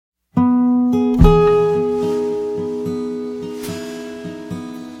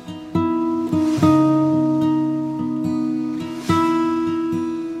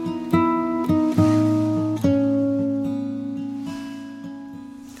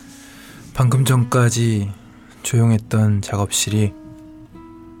방금 전까지 조용했던 작업실이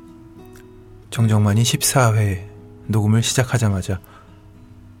정적만이 14회 녹음을 시작하자마자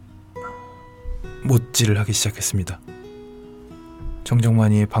못질을 하기 시작했습니다.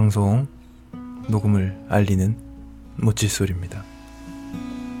 정적만이의 방송 녹음을 알리는 못질 소리입니다.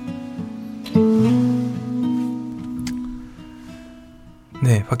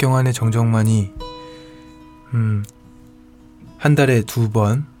 네, 박경환의 정적만이 한 달에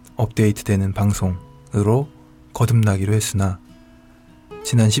 2번 업데이트되는 방송으로 거듭나기로 했으나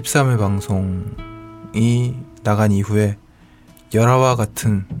지난 13회 방송이 나간 이후에 열화와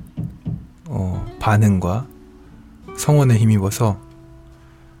같은 반응과 성원에 힘입어서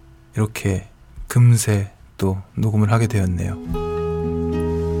이렇게 금세 또 녹음을 하게 되었네요.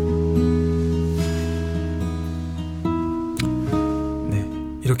 네,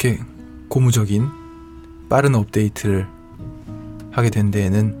 이렇게 고무적인 빠른 업데이트를 하게 된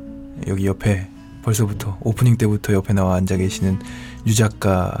데에는 여기 옆에 벌써부터 오프닝 때부터 옆에 나와 앉아 계시는 유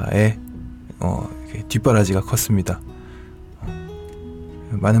작가의 뒷바라지가 컸습니다.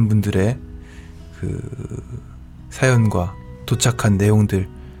 많은 분들의 그 사연과 도착한 내용들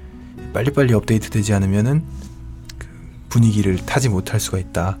빨리빨리 업데이트 되지 않으면은 그 분위기를 타지 못할 수가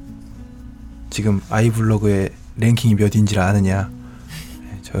있다. 지금 아이블로그의 랭킹이 몇인지를 아느냐.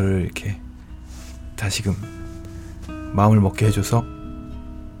 저를 이렇게 다시금 마음을 먹게 해줘서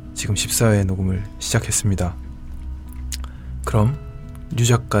지금 14회 녹음을 시작했습니다. 그럼 유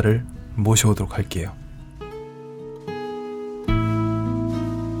작가를 모셔오도록 할게요.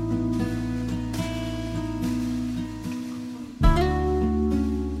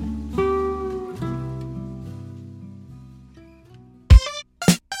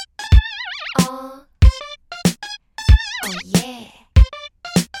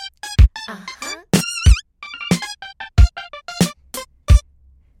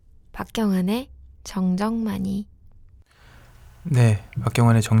 박경환의 정적만이. 네,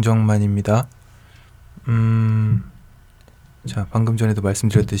 박경환의 정적만입니다. 자, 방금 전에도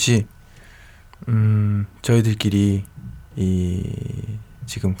말씀드렸듯이 저희들끼리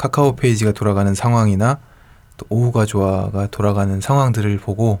지금 카카오 페이지가 돌아가는 상황이나 또 오후가 좋아가 돌아가는 상황들을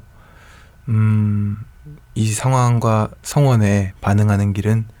보고 이 상황과 성원에 반응하는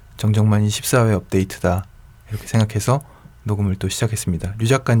길은 정적만이 14회 업데이트다 이렇게 생각해서 녹음을 또 시작했습니다. 류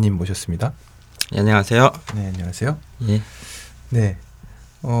작가님 모셨습니다. 네, 안녕하세요. 네, 안녕하세요. 예. 네.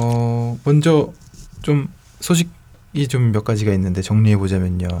 먼저 좀 소식이 좀 몇 가지가 있는데 정리해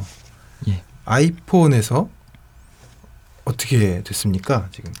보자면요. 예. 아이폰에서 어떻게 됐습니까,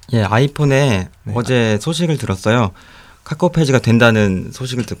 지금? 예, 아이폰에 네. 어제 소식을 들었어요. 카카오 페이지가 된다는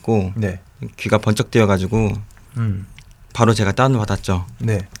소식을 듣고 네. 귀가 번쩍 뜨여가지고 바로 제가 다운을 받았죠.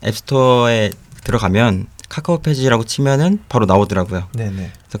 네. 앱스토어에 들어가면 카카오 페이지라고 치면은 바로 나오더라고요. 네네.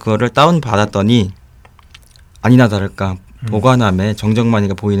 그래서 그거를 다운 받았더니 아니나 다를까 보관함에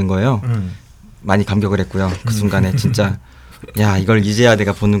정적만이가 보이는 거예요. 많이 감격을 했고요. 그 순간에 진짜 야, 이걸 이제야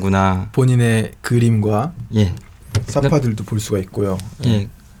내가 보는구나. 본인의 그림과 예. 사파들도 볼 수가 있고요. 예.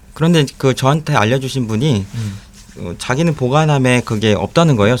 그런데 그 저한테 알려주신 분이 자기는 보관함에 그게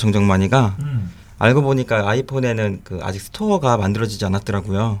없다는 거예요. 정적만이가. 알고 보니까 아이폰에는 그 아직 스토어가 만들어지지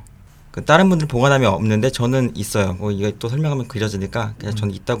않았더라고요. 그 다른 분들 보관함이 없는데 저는 있어요. 이거 또 설명하면 그려지니까 그냥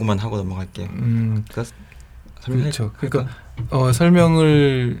저는 있다고만 하고 넘어갈게요. 그렇죠. 그러니까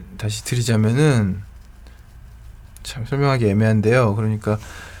설명을 다시 드리자면은 참 설명하기 애매한데요. 그러니까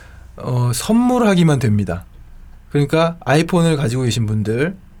선물하기만 됩니다. 그러니까 아이폰을 가지고 계신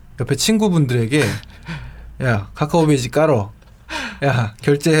분들 옆에 친구분들에게 야, 카카오 페이지 깔어. 야,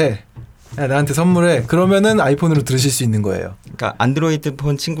 결제해. 야, 나한테 선물해. 그러면은 아이폰으로 들으실 수 있는 거예요. 그러니까 안드로이드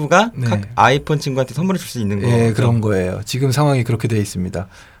폰 친구가 네. 아이폰 친구한테 선물을 줄 수 있는 거예요. 예, 그런 거예요. 지금 상황이 그렇게 되어 있습니다.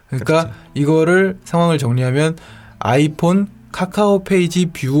 그러니까 그렇죠. 이거를 상황을 정리하면 아이폰 카카오 페이지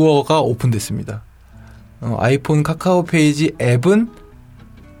뷰어가 오픈됐습니다. 아이폰 카카오 페이지 앱은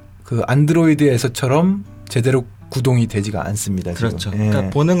그 안드로이드에서처럼 제대로 구동이 되지가 않습니다. 그렇죠. 지금. 예. 그러니까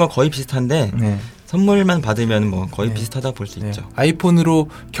보는 건 거의 비슷한데 네. 선물만 받으면 뭐 거의 네. 비슷하다 볼 수 네. 있죠. 아이폰으로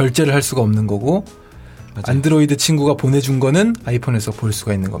결제를 할 수가 없는 거고 맞아요. 안드로이드 친구가 보내준 거는 아이폰에서 볼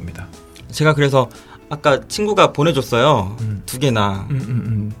수가 있는 겁니다. 제가 그래서 아까 친구가 보내줬어요.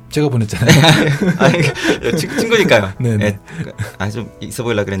 2개나. 제가 보냈잖아요. 아니, 친구니까요. 네네. 예, 좀 있어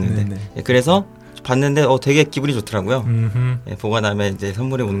보이려고 그랬는데. 네네. 예, 그래서 봤는데 되게 기분이 좋더라고요. 예, 보관함에 이제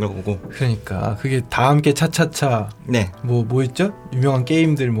선물이 오는 걸 보고. 그러니까 그게 다 함께 차차차. 네. 뭐 있죠? 유명한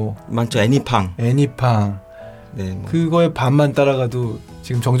게임들 많죠. 애니팡. 네. 그거에 반만 따라가도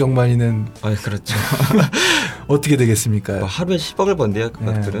지금 정적만이는 그렇죠. 어떻게 되겠습니까? 하루에 10억을 번대요.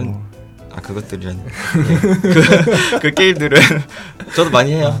 그것들은. 아 그것들이란 그 게임들은 저도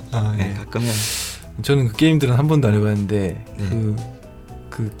많이 해요. 네, 예. 가끔 해요. 저는 그 게임들은 한 번도 안 해봤는데 네.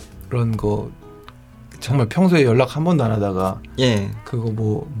 그런 거 정말 평소에 연락 한 번도 안 하다가 예. 그거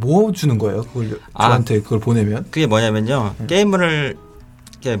뭐 주는 거예요? 그걸 저한테 그걸 보내면? 그게 뭐냐면요. 게임을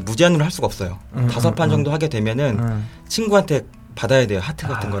이렇게 무제한으로 할 수가 없어요. 5판 정도 하게 되면은 친구한테 받아야 돼요. 하트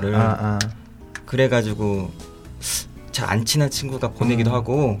같은 거를. 그래가지고 잘 안 친한 친구가 보내기도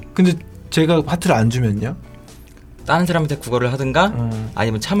하고. 근데 제가 하트를 안 주면요? 다른 사람한테 국어를 하든가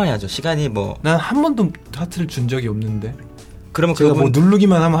아니면 참아야죠. 시간이 뭐. 난 한 번도 하트를 준 적이 없는데. 그러면 제가 그분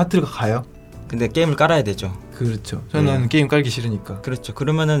누르기만 하면 하트가 가요? 근데 게임을 깔아야 되죠. 그렇죠. 저는 게임 깔기 싫으니까. 그렇죠.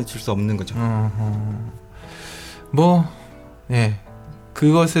 그러면은 줄 수 없는 거죠.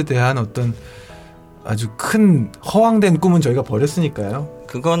 그것에 대한 어떤 아주 큰 허황된 꿈은 저희가 버렸으니까요.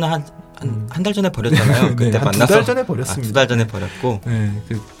 그거는 한 달 전에 버렸잖아요. 그때 만나서. 2달 전에 버렸습니다. 2달 전에 버렸고. 네,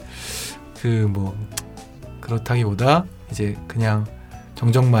 그렇다기보다 이제 그냥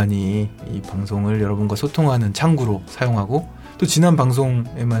정적만이 이 방송을 여러분과 소통하는 창구로 사용하고 또 지난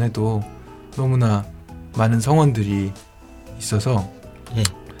방송에만 해도 너무나 많은 성원들이 있어서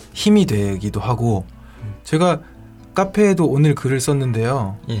힘이 되기도 하고 제가 카페에도 오늘 글을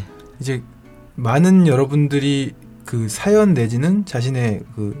썼는데요. 이제 많은 여러분들이 그 사연 내지는 자신의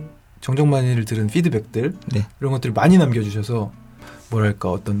그 정적만이를 들은 피드백들 이런 것들을 많이 남겨주셔서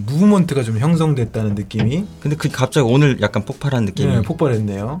뭐랄까 어떤 무브먼트가 좀 형성됐다는 느낌이. 근데 그 갑자기 오늘 약간 폭발한 느낌이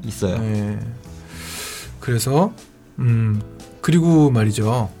폭발했네요. 있어요. 네. 그래서 그리고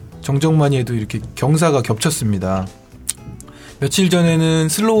말이죠. 정적만이에도 이렇게 경사가 겹쳤습니다. 며칠 전에는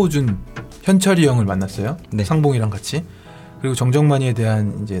슬로우준 현철이 형을 만났어요. 상봉이랑 같이. 그리고 정적만이에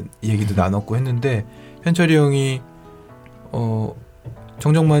대한 이제 얘기도 나눴고 했는데 현철이 형이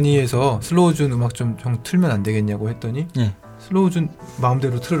정적만이에서 슬로우준 음악 좀 형 틀면 안 되겠냐고 했더니 슬로우준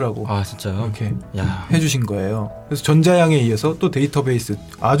마음대로 틀으라고. 아 진짜요? 이렇게 해주신 거예요. 그래서 전자양에 이어서 또 데이터베이스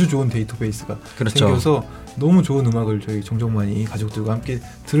아주 좋은 데이터베이스가 생겨서 너무 좋은 음악을 저희 정적만이 가족들과 함께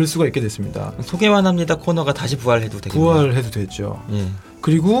들을 수가 있게 됐습니다. 소개만 합니다 코너가 다시 부활해도 되겠네요. 부활해도 됐죠.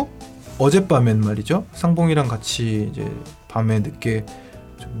 그리고 어젯밤엔 말이죠. 상봉이랑 같이 이제 밤에 늦게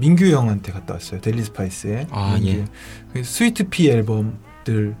민규 형한테 갔다 왔어요. 델리 스파이스에. 스위트 피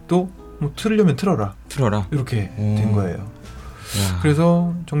앨범들도 뭐 틀으려면 틀어라 이렇게 된 거예요.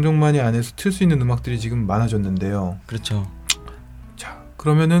 그래서 정적만이 안에서 틀 수 있는 음악들이 지금 많아졌는데요. 그렇죠. 자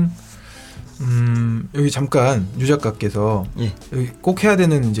그러면은 여기 잠깐 유 작가께서 여기 꼭 해야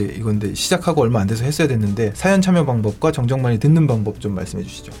되는 이제 이건데 시작하고 얼마 안 돼서 했어야 됐는데 사연 참여 방법과 정적만이 듣는 방법 좀 말씀해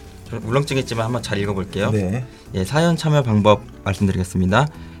주시죠. 울렁증했지만 한번 잘 읽어볼게요. 네. 사연 참여 방법 말씀드리겠습니다.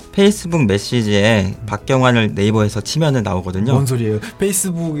 페이스북 메시지에 박경환을 네이버에서 치면은 나오거든요. 뭔 소리예요?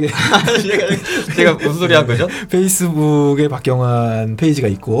 페이스북에 제가 무슨 소리 한 거죠? 페이스북에 박경환 페이지가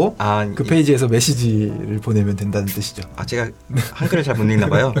있고 그 페이지에서 메시지를 보내면 된다는 뜻이죠. 제가 한글을 잘 못 읽나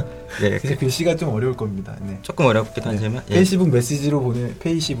봐요. 그래서 글씨가 좀 어려울 겁니다. 조금 어렵기도 하지만 페이스북 메시지로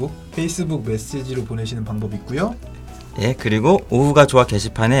페이스북 메시지로 보내시는 방법이 있고요. 그리고 오후가 좋아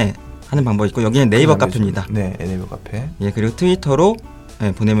게시판에 하는 방법이 있고 여기는 네이버 카페입니다. 네, 네이버 카페. 그리고 트위터로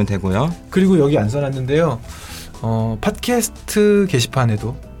보내면 되고요. 그리고 여기 안 써놨는데요. 팟캐스트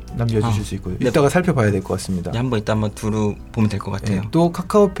게시판에도 남겨주실 수 있고요. 이따가 살펴봐야 될 것 같습니다. 한번 이따 한번 보면 될 것 같아요. 또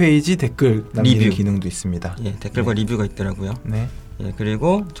카카오 페이지 댓글 남기는 기능도 있습니다. 댓글과 리뷰가 있더라고요. 네.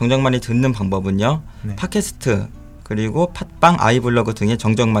 그리고 정적만이 듣는 방법은요. 팟캐스트 그리고 팟빵 아이블로그 등의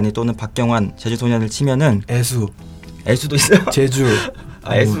정적만이 또는 박경환 제주소년을 치면은 애수도 있어요. 제주.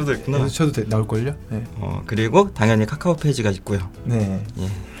 애수도 있구나. 애수 쳐도 나올걸요? 네. 그리고 당연히 카카오 페이지가 있고요. 네.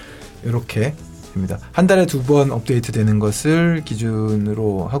 이렇게 됩니다. 한 달에 2번 업데이트 되는 것을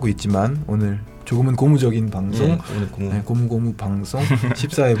기준으로 하고 있지만 오늘 조금은 고무적인 방송, 고무 방송,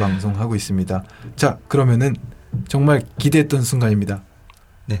 14회 방송 하고 있습니다. 자, 그러면은 정말 기대했던 순간입니다.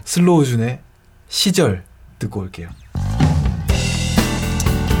 슬로우준의 시절 듣고 올게요.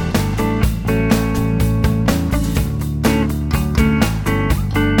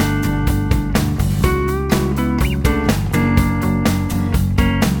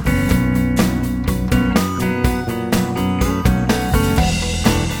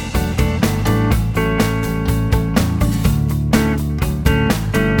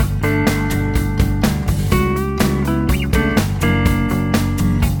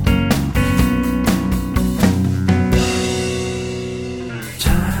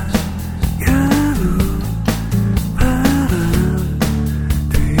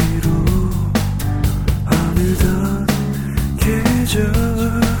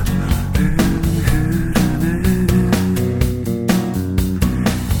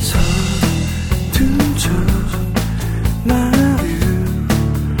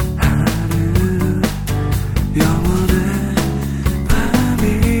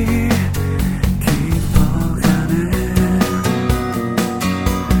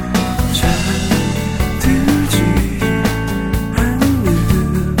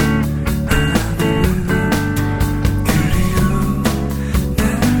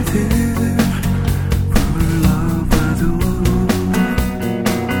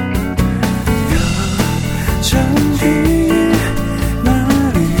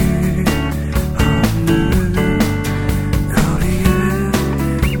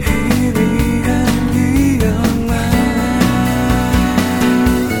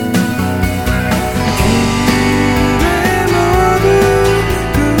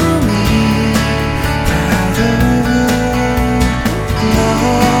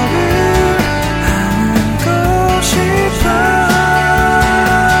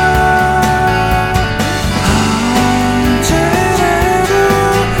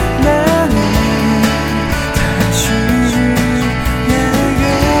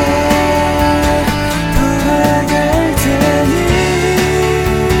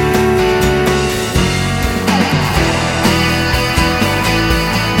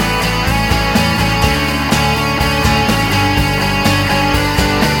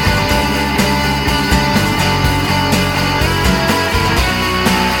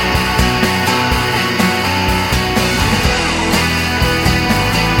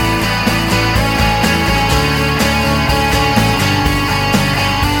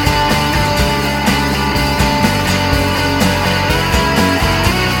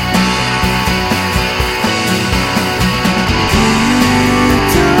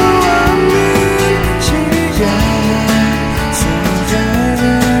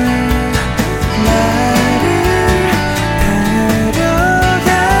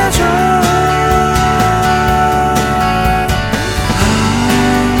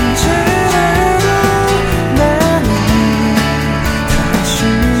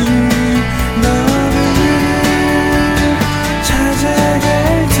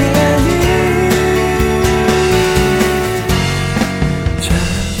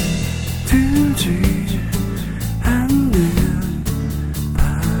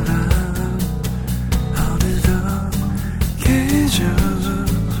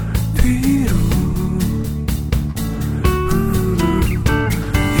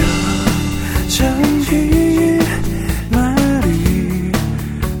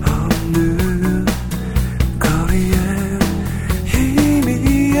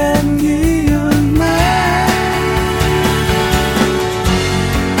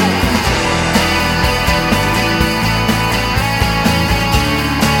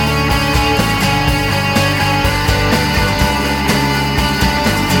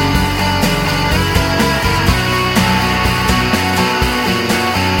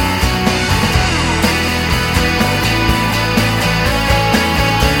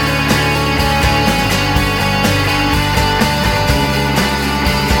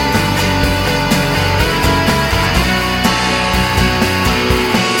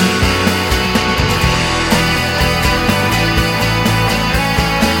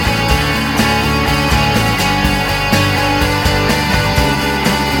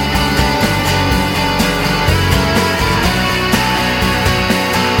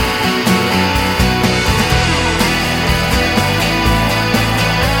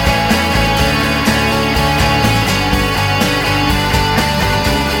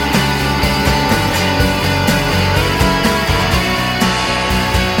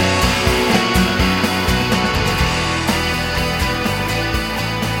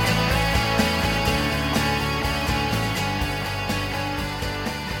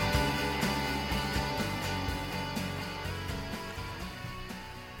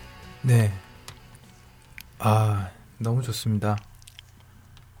 너무 좋습니다.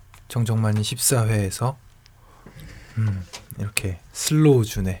 정적만이 14회에서 이렇게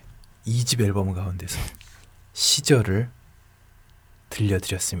슬로우준의 2집 앨범 가운데서 시절을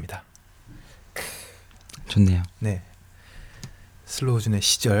들려드렸습니다. 좋네요. 네, 슬로우준의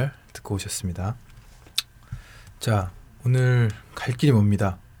시절 듣고 오셨습니다. 자, 오늘 갈 길이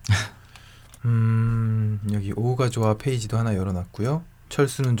멉니다. 여기 오후가 좋아 페이지도 하나 열어놨고요.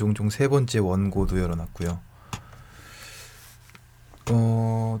 철수는 종종 세 번째 원고도 열어놨고요.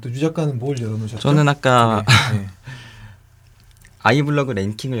 또 유 작가는 뭘 열어놓으셨죠? 저는 아까 네. 아이블로그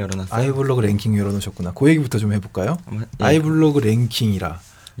랭킹을 열어놨어요. 아이블로그 랭킹 열어놓으셨구나. 그 얘기부터 좀 해볼까요? 예. 아이블로그 랭킹이라.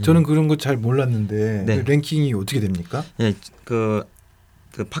 저는 그런 거 잘 몰랐는데 네. 그 랭킹이 어떻게 됩니까? 예, 그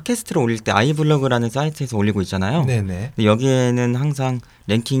팟캐스트를 올릴 때 아이블로그라는 사이트에서 올리고 있잖아요. 네네. 근데 여기에는 항상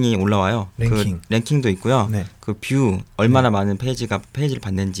랭킹이 올라와요. 랭킹. 그 랭킹도 있고요. 네. 그 뷰 얼마나 많은 페이지를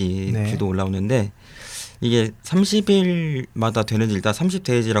봤는지 네. 뷰도 올라오는데 이게 30일마다 되는지 일단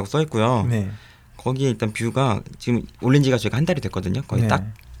 30데이지라고 써 있고요. 네. 거기에 일단 뷰가 지금 올린 지가 저희가 한 달이 됐거든요. 거의 네. 딱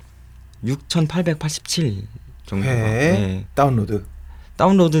 6,887 정도가. 회 네. 다운로드.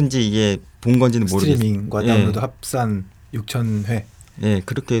 다운로드인지 이게 본 건지는 모르겠어요. 스트리밍과 다운로드 합산 6,000회. 예,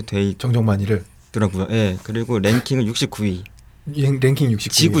 그렇게 돼 정적만이를. 있더라고요. 예, 그리고 랭킹은 69위. 랭킹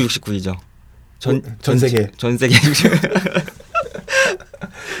 69위. 지구 69위죠. 전 세계. 전 세계 69위.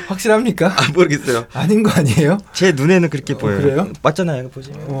 확실합니까? 아, 모르겠어요. 아닌 거 아니에요? 제 눈에는 그렇게 보여요. 그래요? 맞잖아요. 이거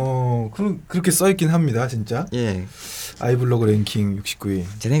보시면. 그렇게 써 있긴 합니다, 진짜. 예. 아이블로그 랭킹 69위.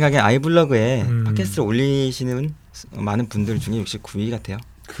 제 생각에 아이블로그에 음. 팟캐스트를 올리시는 많은 분들 중에 69위 같아요.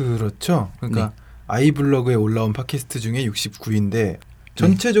 그렇죠. 그러니까 네. 아이블로그에 올라온 팟캐스트 중에 69위인데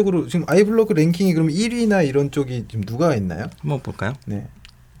전체적으로 지금 아이블로그 랭킹이 그럼 1위나 이런 쪽이 지금 누가 있나요? 한번 볼까요? 네.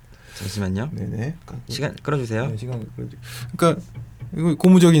 잠시만요. 네네. 시간 끌어주세요. 네, 시간. 그러니까 이거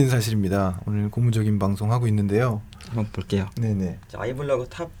고무적인 사실입니다. 오늘 고무적인 방송 하고 있는데요. 한번 볼게요. 네네. 자, 아이블로그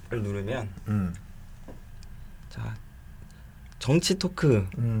탑을 누르면 자, 정치 토크,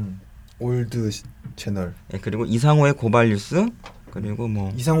 올드 채널. 예, 그리고 이상호의 고발 뉴스, 그리고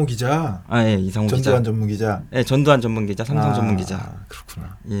뭐 이상호 기자. 예, 이상호 전두환 기자. 전문 기자. 예, 전두환 전문 기자, 삼성 전문 기자.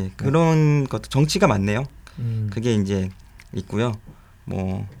 그렇구나. 예, 그런 것도 정치가 많네요. 음. 그게 이제 있고요.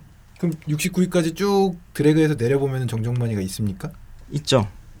 뭐 그럼 69위까지 쭉 드래그해서 내려보면 정적만이가 있습니까? 있죠.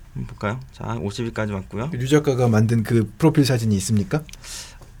 한번 볼까요? 자, 50위까지 왔고요. 유 작가가 만든 그 프로필 사진이 있습니까?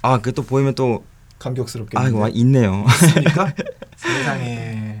 아, 그게 또 보이면 또 감격스럽게. 아, 이거 있네요. 있습니까?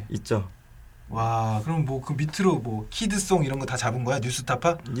 세상에. 있죠. 와, 그럼 뭐 그 밑으로 뭐 키드송 이런 거 다 잡은 거야?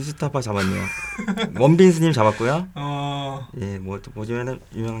 뉴스타파? 뉴스타파 잡았네요. 원빈스님 잡았고요. 어. 예, 뭐 또 보시면은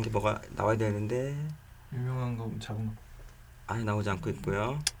유명한 게 뭐가 나와야 되는데 유명한 거 잡은 거. 아예 나오지 않고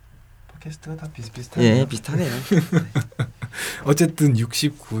있고요. 팟캐스트가 다 비슷비슷하네요. 예, 비슷하네요. 어쨌든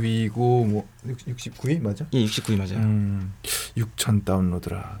 69위고 뭐 69위 맞아? 예, 69위 맞아요. 6,000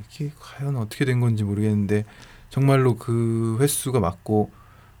 다운로드라. 이게 과연 어떻게 된 건지 모르겠는데 정말로 그 횟수가 맞고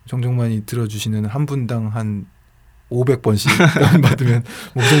정적만이 들어주시는 한 분당 한 500번씩 다운받으면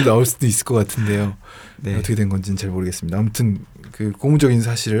뭐 그 정도 나올 수도 있을 것 같은데요. 네. 어떻게 된 건지는 잘 모르겠습니다. 아무튼 그 고무적인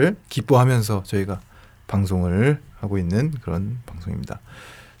사실을 기뻐하면서 저희가 방송을 하고 있는 그런 방송입니다.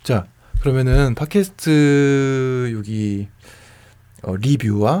 자, 그러면은 팟캐스트 여기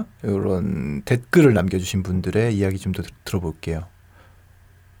리뷰와 이런 댓글을 남겨주신 분들의 이야기 좀 더 들어볼게요.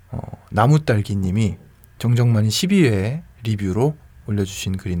 나무딸기님이 정적만이 12회 리뷰로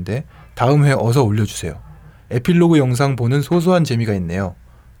올려주신 글인데 다음 회 어서 올려주세요. 에필로그 영상 보는 소소한 재미가 있네요.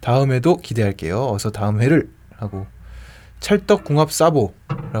 다음에도 기대할게요. 어서 다음 회를 하고 찰떡궁합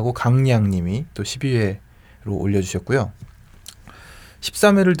싸보라고 강량님이 또 12회로 올려주셨고요.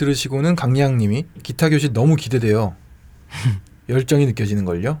 13회를 들으시고는 강량님이 기타 교실 너무 기대돼요. 열정이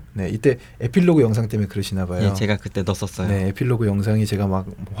느껴지는걸요. 네, 이때 에필로그 영상 때문에 그러시나 봐요. 예, 제가 그때 넣었어요. 네, 에필로그 영상이 제가 막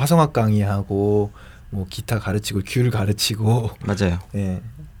화성학 강의하고 뭐 기타 가르치고 귤 가르치고 맞아요. 네,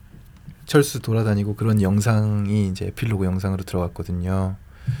 철수 돌아다니고 그런 영상이 이제 에필로그 영상으로 들어갔거든요.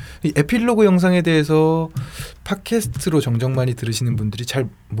 이 에필로그 영상에 대해서 팟캐스트로 정적만이 들으시는 분들이 잘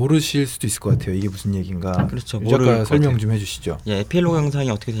모르실 수도 있을 것 같아요. 이게 무슨 얘기인가? 그렇죠. 유 작가 모를 설명 것 좀 해주시죠. 예, 에필로그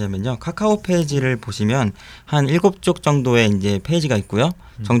영상이 어떻게 되냐면요. 카카오 페이지를 보시면 한 7쪽 정도의 이제 페이지가 있고요.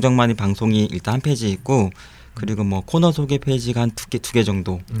 정적만이 방송이 일단 한 페이지 있고 그리고 뭐 코너 소개 페이지가 한 두 개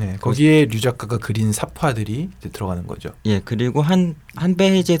정도. 네, 거기에 류 작가가 그린 삽화들이 이제 들어가는 거죠. 예, 그리고 한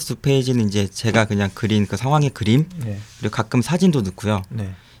페이지에서 두 페이지는 이제 제가 그냥 그린 그 상황의 그림 네, 그리고 가끔 사진도 넣고요.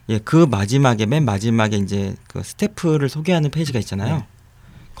 네, 예, 그 마지막에 맨 마지막에 이제 그 스태프를 소개하는 페이지가 있잖아요. 네.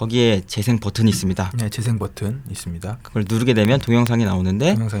 거기에 재생 버튼이 있습니다. 네, 재생 버튼 있습니다. 그걸 누르게 되면 동영상이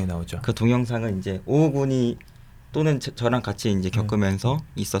나오는데 동영상이 나오죠. 그 동영상은 이제 오우군이 또는 저랑 같이 이제 겪으면서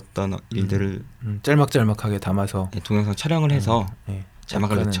있었던 일들을 짤막짤막하게 담아서 동영상 촬영을 해서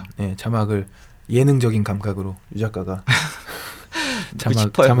자막을 넣죠. 자막을 예능적인 감각으로 유 작가가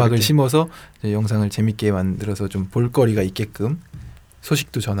자막을 그렇게. 심어서 영상을 재밌게 만들어서 좀 볼거리가 있게끔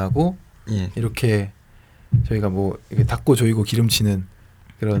소식도 전하고 이렇게 저희가 뭐 이렇게 닦고 조이고 기름치는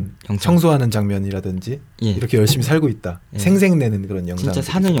그런 영상. 청소하는 장면이라든지 이렇게 열심히 살고 있다. 생색내는 그런 영상. 진짜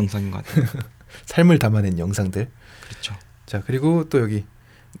사는 영상인 것 같아요. 삶을 담아낸 영상들. 그렇죠. 자, 그리고 또 여기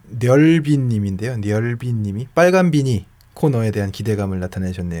멸빈님인데요. 멸빈님이 빨간 비니 코너에 대한 기대감을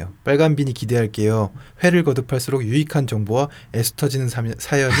나타내셨네요. 빨간 비니 기대할게요. 회를 거듭할수록 유익한 정보와 애수 터지는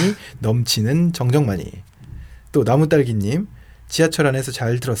사연이 넘치는 정적만이. 또 나무딸기님 지하철 안에서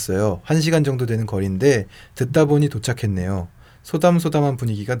잘 들었어요. 1시간 정도 되는 거리인데 듣다 보니 도착했네요. 소담소담한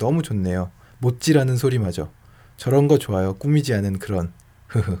분위기가 너무 좋네요. 못질하는 소리마저. 저런 거 좋아요. 꾸미지 않은 그런.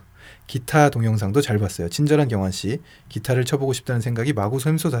 기타 동영상도 잘 봤어요. 친절한 경환씨. 기타를 쳐보고 싶다는 생각이 마구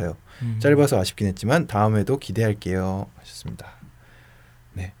샘솟아요. 짧아서 아쉽긴 했지만 다음에도 기대할게요 하셨습니다.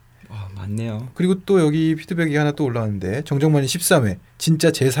 네. 맞네요. 그리고 또 여기 피드백이 하나 또 올라왔는데 정적만이 13회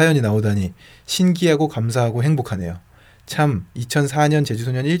진짜 제 사연이 나오다니 신기하고 감사하고 행복하네요. 참 2004년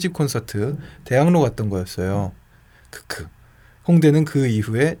제주소년 1집 콘서트 대학로 갔던 거였어요. 크크. 홍대는 그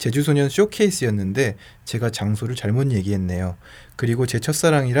이후에 제주소년 쇼케이스였는데 제가 장소를 잘못 얘기했네요. 그리고 제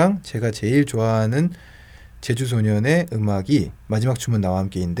첫사랑이랑 제가 제일 좋아하는 제주소년의 음악이 마지막 춤은 나와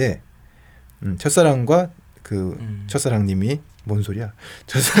함께인데 첫사랑과 그 첫사랑님이 뭔 소리야?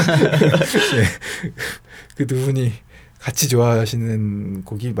 네. 그 두 분이 같이 좋아하시는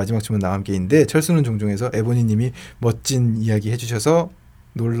곡이 마지막 춤은 나와 함께인데 철수는 종종에서 에보니님이 멋진 이야기 해주셔서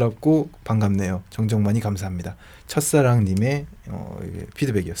놀랍고 반갑네요. 정적만이 감사합니다. 첫사랑님의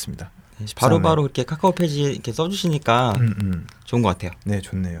피드백이었습니다. 바로바로 이렇게 카카오 페이지에 이렇게 써주시니까 좋은 것 같아요. 네,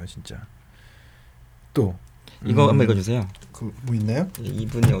 좋네요, 진짜. 또 이거 한번 읽어주세요. 그 뭐 있나요?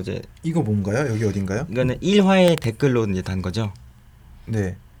 이분이 어제 이거 뭔가요? 여기 어딘가요? 이거는 1화의 댓글로 이제 단 거죠.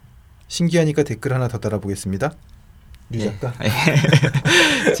 네. 신기하니까 댓글 하나 더 달아보겠습니다. 유 작가.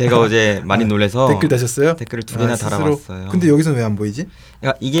 제가 어제 많이 놀래서 댓글 다셨어요? 댓글을 2개나 달아왔어요. 근데 여기서는 왜 안 보이지?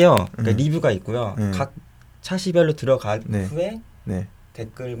 그러니까 이게요. 그러니까 리뷰가 있고요. 각 차시별로 들어간 후에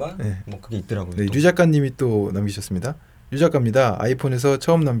댓글과 뭐 그게 있더라고요. 네, 유 작가님이 또 남기셨습니다. 유 작가입니다. 아이폰에서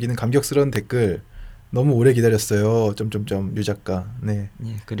처음 남기는 감격스러운 댓글. 너무 오래 기다렸어요. 점점점 유 작가. 네.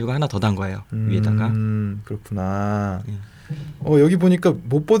 그리고 하나 더 단 거예요. 위에다가. 그렇구나. 여기 보니까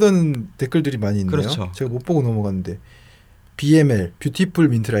못 보던 댓글들이 많이 있네요. 그렇죠. 제가 못 보고 넘어갔는데 BML 뷰티풀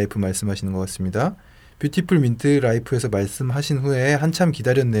민트 라이프 말씀하시는 것 같습니다. 뷰티풀 민트 라이프에서 말씀하신 후에 한참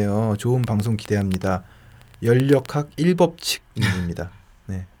기다렸네요. 좋은 방송 기대합니다. 연력학 1법칙입니다.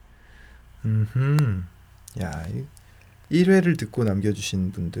 네. 야, 1회를 듣고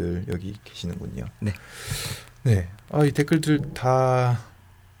남겨주신 분들 여기 계시는군요. 네. 네. 이 댓글들 다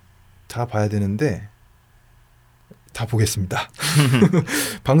봐야 되는데 다 보겠습니다.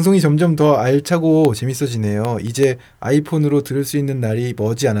 방송이 점점 더 알차고 재밌어지네요. 이제 아이폰으로 들을 수 있는 날이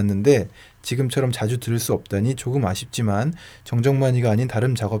머지 않았는데 지금처럼 자주 들을 수 없다니 조금 아쉽지만 정적만이가 아닌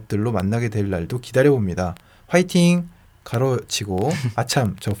다른 작업들로 만나게 될 날도 기다려봅니다. 화이팅! 가로치고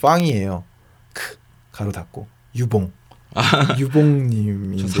아참 저 빵이에요. 가로 닫고 유봉.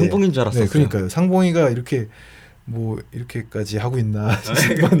 유봉님인데 저 상봉인 줄 알았어요. 네, 그러니까요. 상봉이가 이렇게 뭐 이렇게까지 하고 있나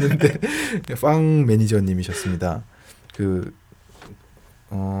싶었는데 빵 매니저님이셨습니다.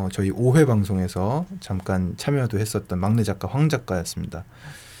 저희 5회 방송에서 잠깐 참여도 했었던 막내 작가 황 작가였습니다.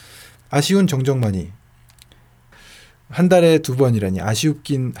 아쉬운 정적만이 한 달에 2번이라니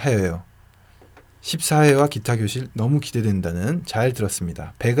아쉬웠긴 하여요. 14회와 기타 교실 너무 기대된다는 잘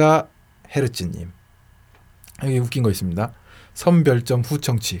들었습니다. 베가 헤르츠님. 여기 웃긴 거 있습니다. 선별점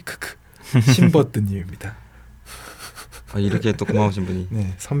후청치 크크 신버드님입니다. 이렇게 또 고마우신 분이.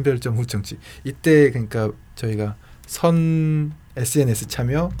 네, 선별점 후청치. 이때 그러니까 저희가 선 SNS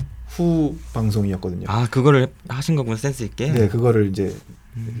참여 후 방송이었거든요. 그거를 하신 거구나, 센스 있게. 네, 그거를 이제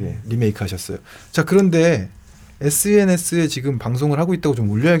리메이크 하셨어요. 자, 그런데 SNS에 지금 방송을 하고 있다고 좀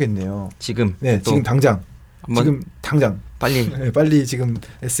올려야겠네요. 지금? 네, 지금 당장. 지금 당장. 빨리. 네, 빨리 지금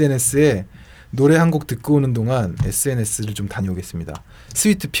SNS에 노래 한 곡 듣고 오는 동안 SNS를 좀 다녀오겠습니다.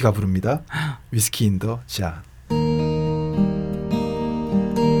 스위트피가 부릅니다. 위스키 인 더 잔.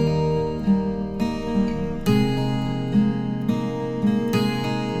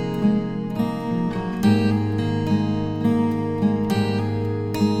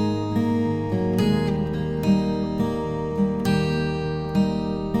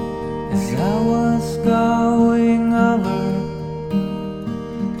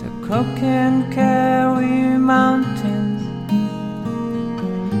 Can carry mountains.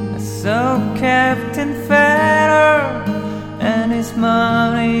 I saw Captain Federer his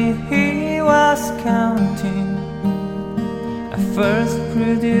money he was counting, I first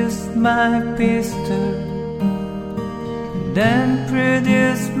produced my pistol, then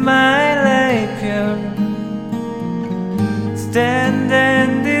produced my rapier. Stand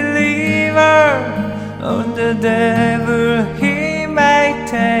and deliver on the devil, he may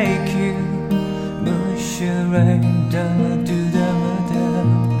take you.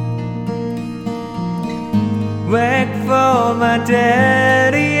 Wait for my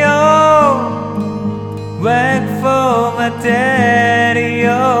daddy, oh, wait for my daddy,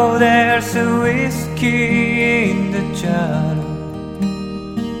 oh, there's a whiskey in the jar.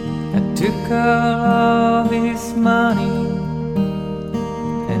 I took all of his money,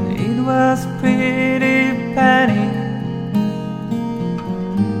 and it was pretty penny.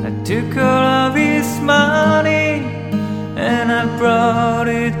 I took all of his money, and I brought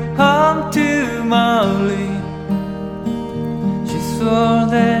it home to Molly. She swore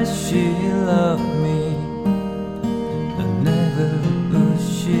that she loved me, but never would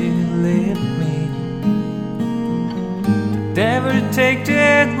she leave me. The devil take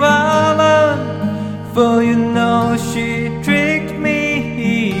that woman, for you know she tricked me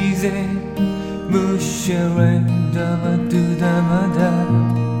easy. Musha-ray-da-ma-do-da-ma-da.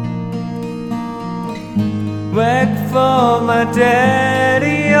 Wait for my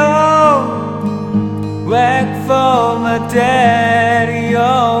daddy, oh, wait for my daddy,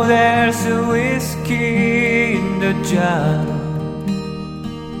 oh, there's a whiskey in the jar.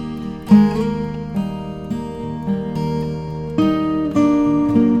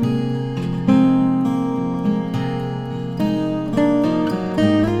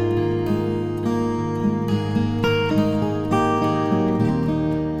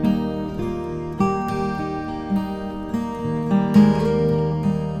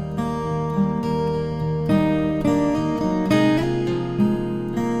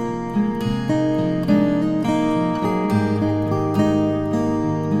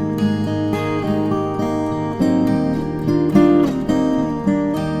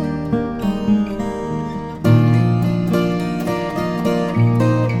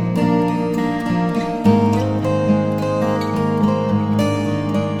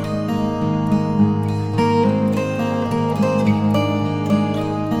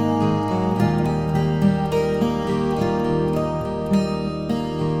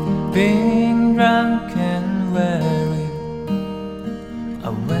 Being drunk and weary, I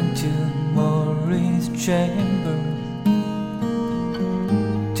went to Molly's chamber,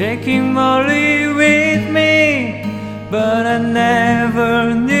 taking Molly with me, but I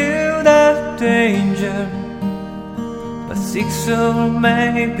never knew the danger. But 6 or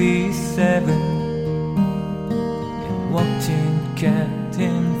maybe 7, and walked in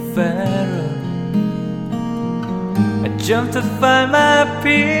Captain Farrer. I jumped to find my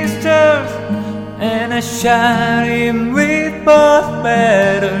pistols, and I shot him with both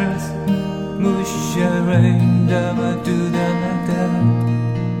barrels. Musha-ray-da-ma-do-da-ma-da.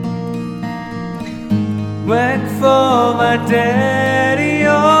 Wait for my daddy,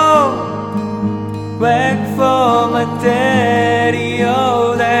 oh, wait for my daddy,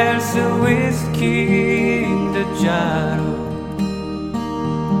 oh, there's a whiskey in the jar.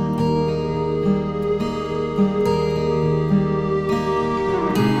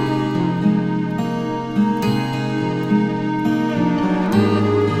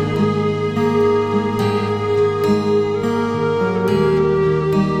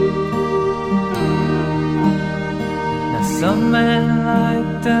 Some men like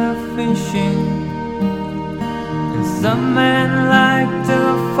the fishing, and some men like the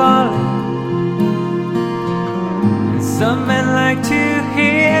falling, and some men like to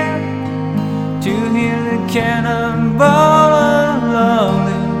hear the cannonball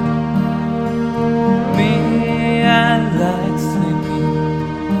unloading. Me, I like sleeping,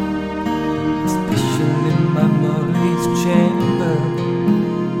 especially in my Molly's chamber.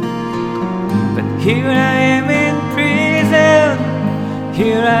 But here I am in prison,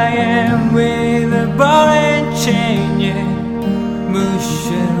 here I am with a ball and chain, yeah.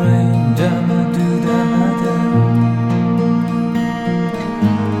 Musha-ray-da-ma-do-da-ma-da.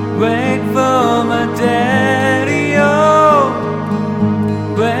 Wait for my daddy, oh,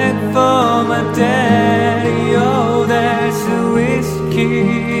 wait for my daddy, oh, there's a whiskey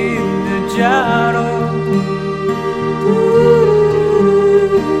in the jar, oh.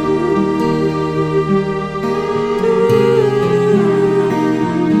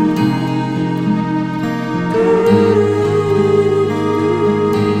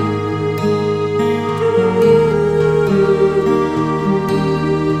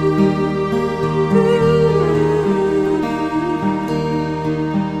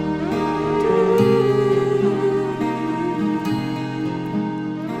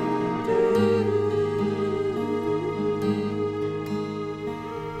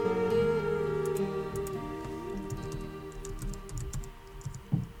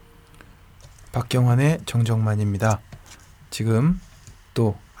 박경환의 정적만입니다. 지금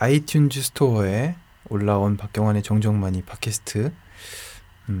또 아이튠즈 스토어에 올라온 박경환의 정적만이 팟캐스트.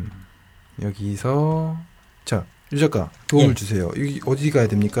 여기서 자, 유 작가 도움을 주세요. 여기 어디 가야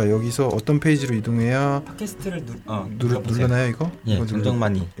됩니까? 여기서 어떤 페이지로 이동해야 팟캐스트를 눌러나요 이거? 예, 이거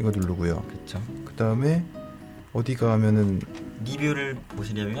정적만이. 이거 누르고요. 그렇죠. 그 다음에 어디 가면은 리뷰를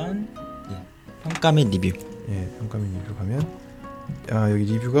보시려면 평가 및 리뷰. 예, 평가 및 리뷰 가면 여기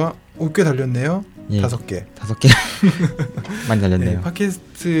리뷰가 꽤 달렸네요. 5개. 5개. 많이 달렸네요. 네,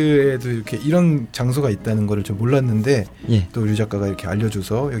 팟캐스트에도 이렇게 이런 장소가 있다는 거를 좀 몰랐는데 또 류 작가가 이렇게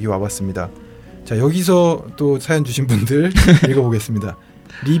알려줘서 여기 와봤습니다. 자, 여기서 또 사연 주신 분들 읽어보겠습니다.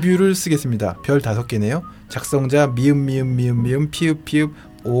 리뷰를 쓰겠습니다. 별 5개네요. 작성자 미음 피읍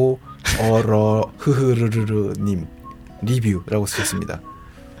오 어러 흐흐르르르님 리뷰라고 쓰셨습니다.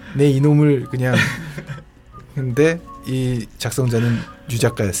 네, 이놈을 그냥. 근데 이 작성자는 유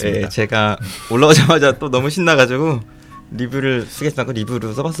작가였습니다. 네, 제가 올라오자마자 또 너무 신나가지고 리뷰를 쓰겠다고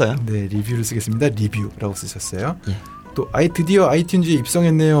리뷰로 써봤어요. 네, 리뷰를 쓰겠습니다. 리뷰라고 쓰셨어요. 또 드디어 아이튠즈에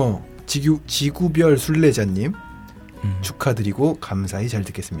입성했네요. 지구별 순례자님 축하드리고 감사히 잘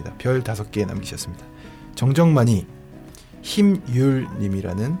듣겠습니다. 별 5개 남기셨습니다. 정적만이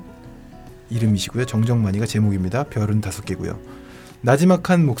힘율님이라는 이름이시고요. 정적만이가 제목입니다. 별은 5개고요.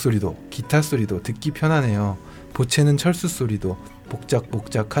 나지막한 목소리도 기타 소리도 듣기 편하네요. 보채는 철수 소리도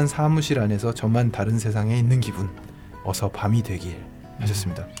복작복작한 사무실 안에서 저만 다른 세상에 있는 기분. 어서 밤이 되길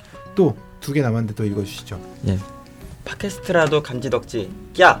하셨습니다. 또 2개 남았는데 또 읽어주시죠. 예, 팟캐스트라도 감지덕지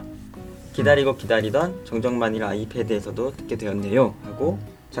야! 기다리고 기다리던 정적만이를 아이패드에서도 듣게 되었네요 하고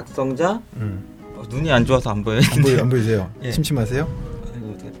작성자 눈이 안 좋아서 안 보여요. 안 보이세요? 예. 심심하세요?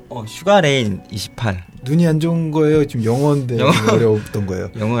 슈가레인 28. 눈이 안 좋은 거예요? 지금 영어인데 어려웠던 거예요?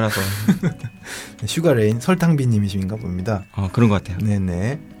 영어라서. 슈가레인 설탕비님이신가 봅니다. 그런 것 같아요.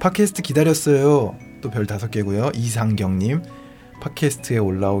 네네. 팟캐스트 기다렸어요. 또 별 5개고요. 이상경님 팟캐스트에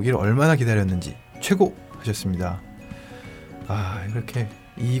올라오길 얼마나 기다렸는지 최고 하셨습니다. 이렇게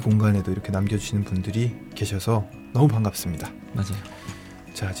이 공간에도 이렇게 남겨주시는 분들이 계셔서 너무 반갑습니다. 맞아요.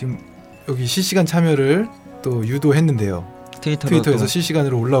 자, 지금 여기 실시간 참여를 또 유도했는데요. 트위터에서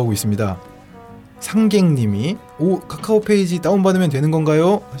실시간으로 올라오고 있습니다. 상갱님이 카카오 페이지 다운받으면 되는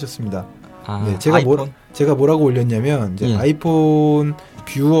건가요? 하셨습니다. 네, 제가 뭐라고 올렸냐면 이제 아이폰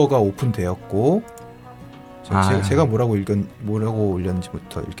뷰어가 오픈되었고 제가 뭐라고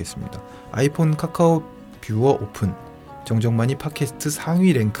올렸는지부터 읽겠습니다. 아이폰 카카오 뷰어 오픈, 정적만이 팟캐스트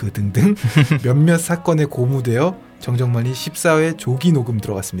상위 랭크 등등 몇몇 사건에 고무되어 정적만이 14회 조기 녹음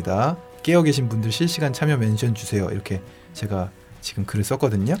들어갔습니다. 깨어 계신 분들 실시간 참여 멘션 주세요. 이렇게 제가 지금 글을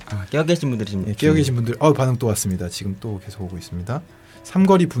썼거든요. 깨어 계신 분들이 지금 깨어 계신 분들 반응 또 왔습니다. 지금 또 계속 오고 있습니다.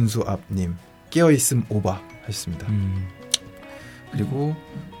 삼거리 분수 앞님 깨어 있음 오바 하셨습니다. 그리고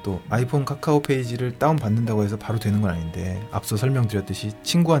또 아이폰 카카오 페이지를 다운 받는다고 해서 바로 되는 건 아닌데 앞서 설명드렸듯이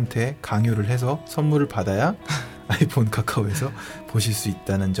친구한테 강요를 해서 선물을 받아야 아이폰 카카오에서 보실 수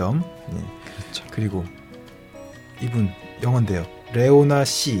있다는 점. 그렇죠. 그리고 이분 영어인데요. 레오나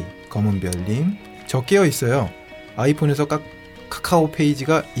씨 검은별님 저 깨어 있어요. 아이폰에서 카카오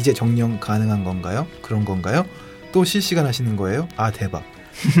페이지가 이제 정령 가능한 건가요? 그런 건가요? 또 실시간 하시는 거예요? 대박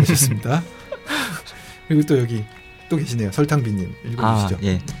하셨습니다. 그리고 또 여기 또 계시네요. 설탕비님 읽어주시죠.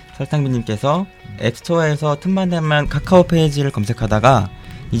 설탕비님께서 앱스토어에서 틈만 나면 카카오 페이지를 검색하다가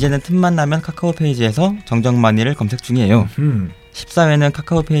이제는 틈만 나면 카카오 페이지에서 정적만이를 검색 중이에요. 14회는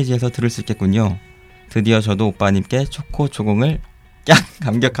카카오 페이지에서 들을 수 있겠군요. 드디어 저도 오빠님께 초코 조공을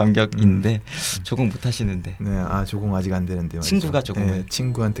감격인데 조공 못 하시는데. 네, 조공 아직 안 되는데 말이죠. 친구가 조공을. 네,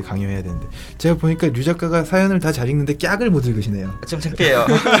 친구한테 강요해야 되는데. 제가 보니까 류 작가가 사연을 다 잘 읽는데 깍을 못 읽으시네요. 좀 창피해요.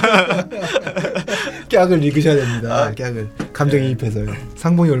 깍을 읽으셔야 됩니다. 깍을 감정이입해서요.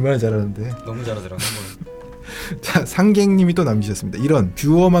 상봉이 얼마나 잘하는데. 너무 잘하더라고요. 자, 상갱님이 또 남기셨습니다. 이런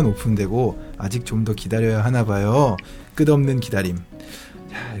뷰어만 오픈되고 아직 좀 더 기다려야 하나 봐요. 끝없는 기다림.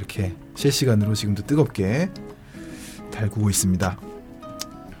 자, 이렇게 실시간으로 지금도 뜨겁게 달구고 있습니다.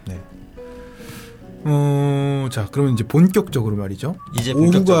 네. 자, 그러면 이제 본격적으로 말이죠. 이제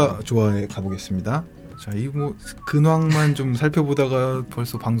본격적으로. 오후가 좋아해 가보겠습니다. 자, 이 근황만 좀 살펴보다가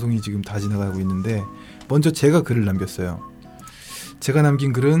벌써 방송이 지금 다 지나가고 있는데 먼저 제가 글을 남겼어요. 제가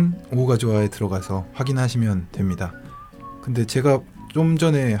남긴 글은 오후가 좋아에 들어가서 확인하시면 됩니다. 근데 제가 좀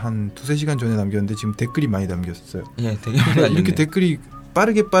전에 한 2-3시간 전에 남겼는데 지금 댓글이 많이 남겼어요. 예, 되게 많이 달렸네. 이렇게 댓글이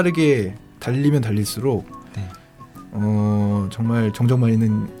빠르게 달리면 달릴수록 정말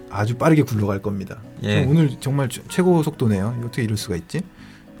정적만이는 아주 빠르게 굴러갈 겁니다. 오늘 정말 최고 속도네요. 어떻게 이럴 수가 있지?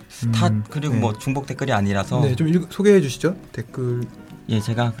 다 그리고 뭐 중복 댓글이 아니라서 네, 좀 소개해 주시죠. 댓글. 예,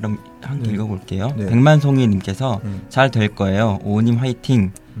 제가 그럼 한 개 읽어볼게요. 네. 백만송이님께서 잘 될 거예요. 오님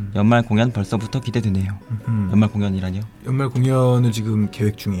화이팅. 연말 공연 벌써부터 기대되네요. 연말 공연이라니요? 연말 공연을 지금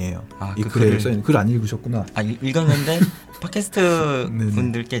계획 중이에요. 이 글에 써있는 글 안 읽으셨구나. 읽었는데 팟캐스트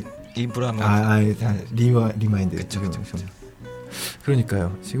분들께 일부러 한번 리마인드. 그쵸.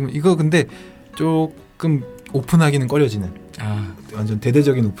 그러니까요. 지금 이거 근데 조금 오픈하기는 꺼려지는. 완전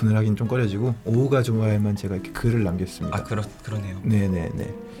대대적인 오픈을 하기는 좀 꺼려지고 오후가 좋아야만 제가 이렇게 글을 남겼습니다. 그러네요.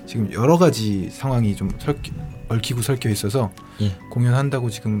 네네네. 지금 여러 가지 상황이 좀 얽히고 설켜 있어서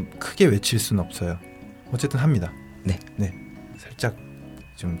공연한다고 지금 크게 외칠 수는 없어요. 어쨌든 합니다. 네. 살짝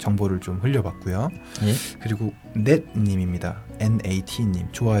좀 정보를 좀 흘려봤고요. 예. 그리고 넷님입니다. NAT님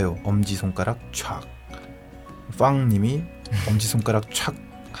좋아요. 엄지손가락 촥. 빵님이 엄지손가락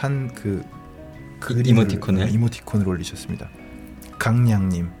촥한 그 이모티콘을 올리셨습니다.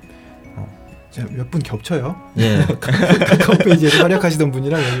 강량님 몇 분 겹쳐요. 예. 카카오 페이지에서 활약하시던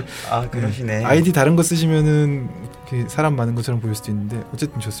분이랑 여기 그러시네. 아이디 다른 거 쓰시면은 사람 많은 것처럼 보일 수도 있는데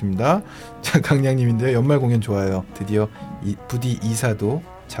어쨌든 좋습니다. 자, 강량님인데요. 연말 공연 좋아요. 드디어 부디 이사도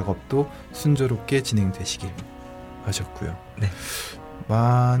작업도 순조롭게 진행되시길 하셨고요. 네.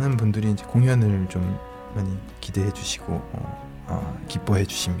 많은 분들이 이제 공연을 좀 많이 기대해 주시고 기뻐해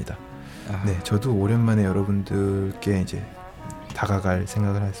주십니다. 네, 저도 오랜만에 여러분들께 이제 다가갈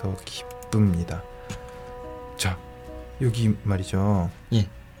생각을 해서 기쁩니다. 자, 여기 말이죠. 예.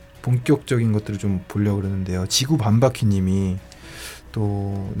 본격적인 것들을 좀 보려고 그러는데요. 지구 반바퀴님이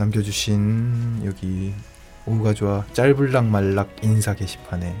또 남겨주신 여기 오후가 좋아 짤블락 말락 인사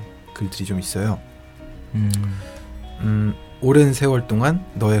게시판에 글들이 좀 있어요. 오랜 세월 동안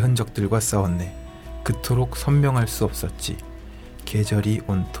너의 흔적들과 싸웠네. 그토록 선명할 수 없었지. 계절이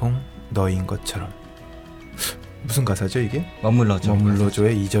온통 너인 것처럼. 무슨 가사죠 이게?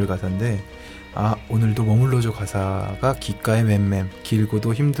 머물러줘의 2절 가사인데 오늘도 머물러줘 가사가 귓가에 맴맴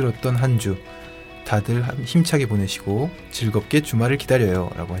길고도 힘들었던 한 주 다들 힘차게 보내시고 즐겁게 주말을 기다려요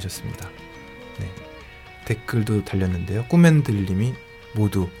라고 하셨습니다. 네. 댓글도 달렸는데요. 꿈엔들님이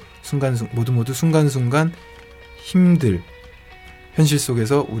모두 순간순간 힘들 현실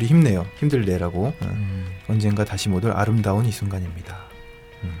속에서 우리 힘내요 힘들래라고 언젠가 다시 못 올 아름다운 이 순간입니다.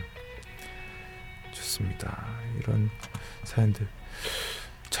 좋습니다. 이런 사연들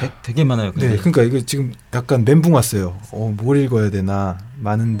되게 많아요. 근데. 네, 그러니까 이거 지금 약간 멘붕 왔어요. 뭘 읽어야 되나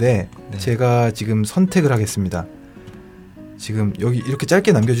많은데 제가 지금 선택을 하겠습니다. 지금 여기 이렇게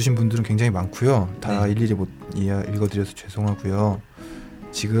짧게 남겨주신 분들은 굉장히 많고요. 다 일일이 못 읽어드려서 죄송하고요.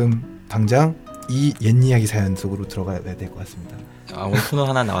 지금 당장 이 옛 이야기 사연 속으로 들어가야 될 것 같습니다. 오늘 코너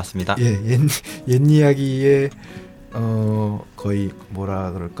하나 나왔습니다. 예, 옛 이야기의 거의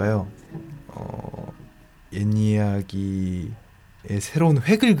뭐라 그럴까요? 옛 이야기의 새로운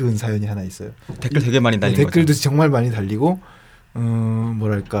획을 그은 사연이 하나 있어요. 댓글 되게 많이 달린 댓글도 거죠. 정말 많이 달리고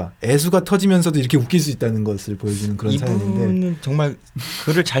뭐랄까 애수가 터지면서도 이렇게 웃길 수 있다는 것을 보여주는 그런 사연인데 이분은 정말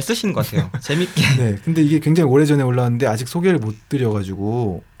글을 잘 쓰시는 것 같아요. 재밌게. 네, 근데 이게 굉장히 오래전에 올라왔는데 아직 소개를 못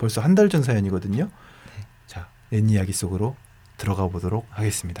드려가지고 벌써 한 달 전 사연이거든요. 자, 옛 이야기 속으로 들어가 보도록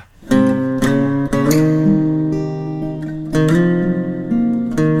하겠습니다.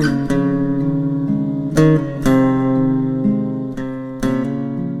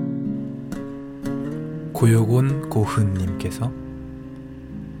 고요곤 고흔님께서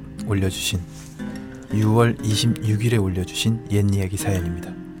올려주신 6월 26일에 올려주신 옛 이야기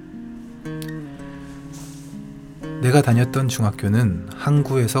사연입니다. 내가 다녔던 중학교는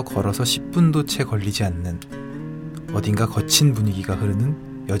항구에서 걸어서 10분도 채 걸리지 않는 어딘가 거친 분위기가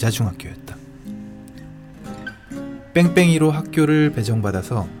흐르는 여자 중학교였다. 뺑뺑이로 학교를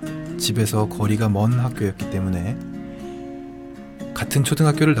배정받아서 집에서 거리가 먼 학교였기 때문에 같은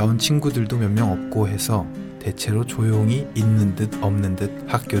초등학교를 나온 친구들도 몇 명 없고 해서 대체로 조용히 있는 듯 없는 듯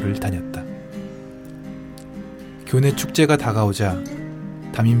학교를 다녔다. 교내 축제가 다가오자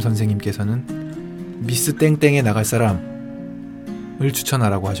담임 선생님께서는 미스 땡땡에 나갈 사람을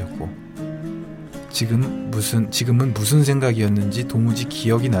추천하라고 하셨고 지금은 무슨 생각이었는지 도무지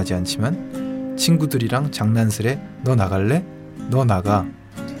기억이 나지 않지만 친구들이랑 장난스레 너 나갈래? 너 나가.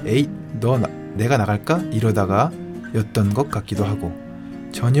 에이 내가 나갈까? 이러다가 였던 것 같기도 하고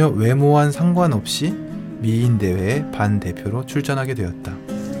전혀 외모와는 상관없이 미인 대회에 반 대표로 출전하게 되었다.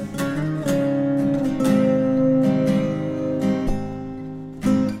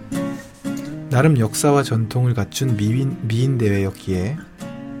 나름 역사와 전통을 갖춘 미인 대회였기에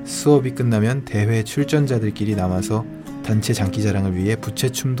수업이 끝나면 대회 출전자들끼리 남아서 단체 장기자랑을 위해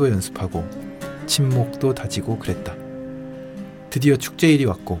부채춤도 연습하고 친목도 다지고 그랬다. 드디어 축제일이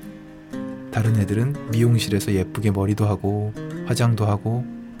왔고 다른 애들은 미용실에서 예쁘게 머리도 하고 화장도 하고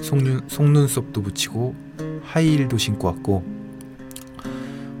속눈썹도 붙이고 하이힐도 신고 왔고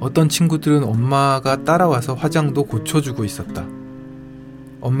어떤 친구들은 엄마가 따라와서 화장도 고쳐주고 있었다.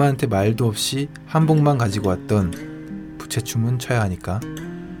 엄마한테 말도 없이 한복만 가지고 왔던 부채춤은 춰야 하니까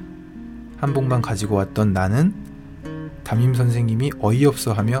한복만 가지고 왔던 나는 담임 선생님이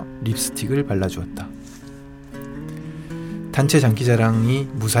어이없어 하며 립스틱을 발라주었다. 단체 장기자랑이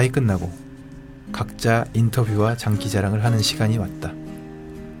무사히 끝나고 각자 인터뷰와 장기자랑을 하는 시간이 왔다.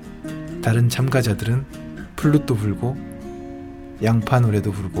 다른 참가자들은 플룻도 불고 양파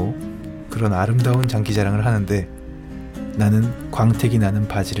노래도 부르고 그런 아름다운 장기자랑을 하는데 나는 광택이 나는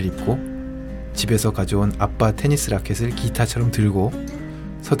바지를 입고 집에서 가져온 아빠 테니스 라켓을 기타처럼 들고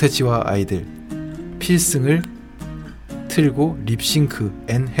서태지와 아이들 필승을 틀고 립싱크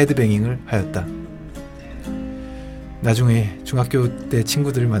앤 헤드뱅잉을 하였다. 나중에 중학교 때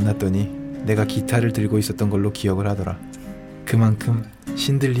친구들을 만났더니 내가 기타를 들고 있었던 걸로 기억을 하더라. 그만큼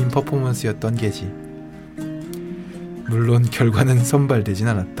신들린 퍼포먼스였던 게지. 물론 결과는 선발되진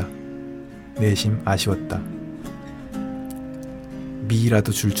않았다. 내심 아쉬웠다.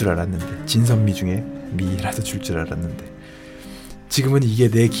 미라도 줄 알았는데, 진선미 중에 미라도 줄 알았는데 지금은 이게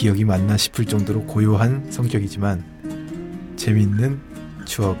내 기억이 맞나 싶을 정도로 고요한 성격이지만 재밌는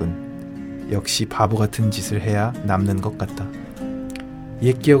추억은 역시 바보 같은 짓을 해야 남는 것 같다.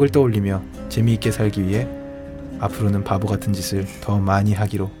 옛 기억을 떠올리며 재미있게 살기 위해 앞으로는 바보 같은 짓을 더 많이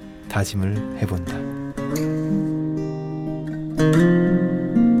하기로 다짐을 해본다.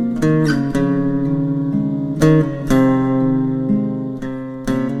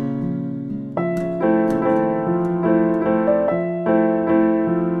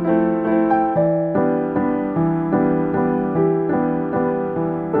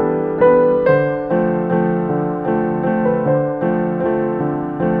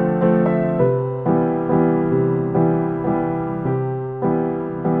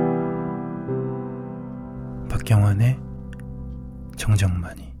 박경환의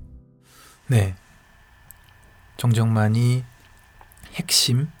정적만이. 네, 정적만이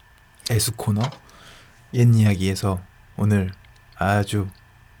핵심 애수 코너 옛 이야기에서 오늘 아주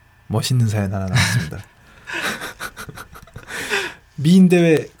멋있는 사연 하나 나왔습니다. 미인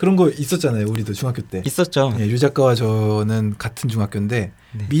대회 그런 거 있었잖아요. 우리도 중학교 때 있었죠. 유 작가와 저는 같은 중학교인데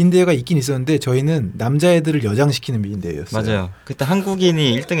네. 미인 대회가 있긴 있었는데 저희는 남자애들을 여장시키는 미인 대회였어요. 맞아요. 그때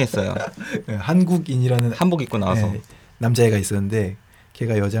한국인이 1등했어요. 한국인이라는 한복 입고 나와서. 남자애가 있었는데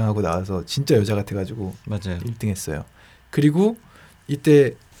걔가 여장하고 나와서 진짜 여자 같아가지고 맞아요. 1등했어요. 그리고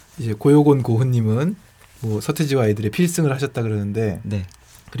이때 이제 고요곤 고흐님은 뭐 서태지와 아이들의 필승을 하셨다 그러는데 네.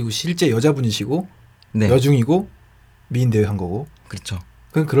 그리고 실제 여자분이시고 네. 여중이고 미인 대회 한 거고. 그렇죠.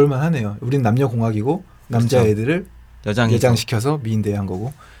 그건 그럴만하네요. 우리는 남녀공학이고 남자애들을 여장시켜서 미인 대회 한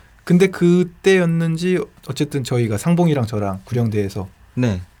거고. 근데 그때였는지 어쨌든 저희가 상봉이랑 저랑 구령대에서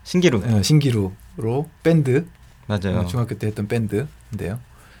네. 신기루로 밴드 맞아요. 중학교 때 했던 밴드인데요.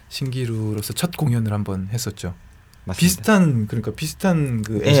 신기루로서 첫 공연을 한번 했었죠. 맞습니다. 비슷한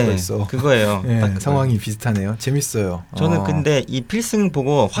그 애수가 있어. 그거예요. 네, 상황이 비슷하네요. 재밌어요. 저는 근데 이 필승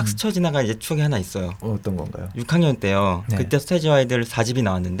보고 확 스쳐 지나간 이제 추억이 하나 있어요. 어떤 건가요? 6학년 때요. 네. 그때 서태지와 아이들 4집이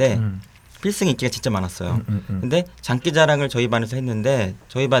나왔는데 필승 인기가 진짜 많았어요. 근데 장기자랑을 저희 반에서 했는데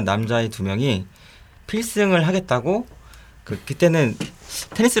저희 반 남자애 2명이 필승을 하겠다고 그때는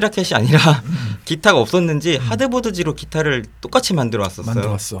테니스 라켓이 아니라 기타가 없었는지 하드보드지로 기타를 똑같이 만들어 왔었어요.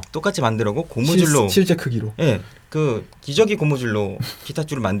 만들었어. 똑같이 만들고 고무줄로 실제 크기로. 예. 그 기저귀 고무줄로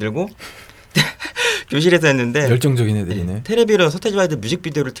기타줄을 만들고 교실에서 했는데 열정적인 애들이네. 테레비로 서태지와 아이들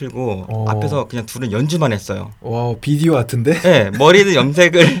뮤직비디오를 틀고 앞에서 그냥 둘은 연주만 했어요. 와, 비디오 같은데? 네, 머리는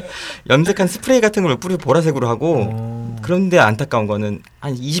염색한 스프레이 같은 걸 뿌리고 보라색으로 하고 그런데 안타까운 거는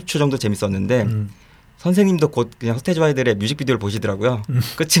한 20초 정도 재밌었는데 선생님도 곧 그냥 서태지와 아이들의 뮤직비디오를 보시더라고요.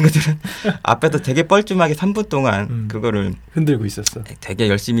 그 친구들은 앞에서 되게 뻘쭘하게 3분 동안 그거를 흔들고 있었어. 되게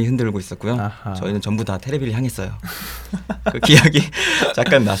열심히 흔들고 있었고요. 아하. 저희는 전부 다 테레비를 향했어요. 그 기억이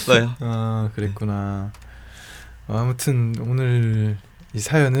잠깐 났어요. 아, 그랬구나. 아무튼 오늘 이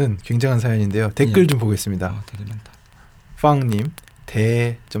사연은 굉장한 사연인데요. 댓글 좀 보겠습니다. 되게 많다. 빵님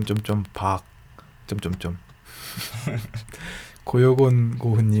박 고요곤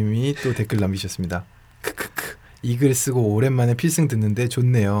고흐님이 또 댓글 남기셨습니다. 크크크 이 글 쓰고 오랜만에 필승 듣는데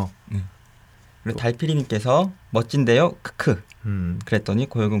좋네요. 그리고 달피리님께서 멋진데요. 크크. 그랬더니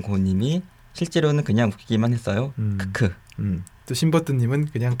고요근 고우님이 실제로는 그냥 웃기기만 했어요. 크크. 또 신버튼님은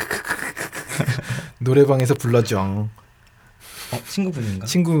그냥 크크크 노래방에서 불러줘. 친구분인가?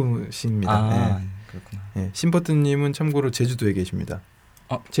 친구십니다. 아, 네. 그렇구나. 네. 신버튼님은 참고로 제주도에 계십니다.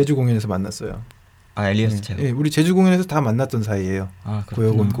 제주 공연에서 만났어요. 엘리어스 체험. 우리 제주 공연에서 다 만났던 사이예요. 아,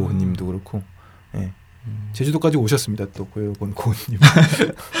 고요곤 고흐님도 그렇고. 네. 제주도까지 오셨습니다. 또 고요곤 고은님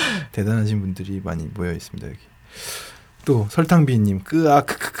대단하신 분들이 많이 모여 있습니다. 여기 또 설탕비님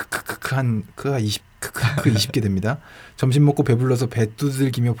한 20개 됩니다. 점심 먹고 배불러서 배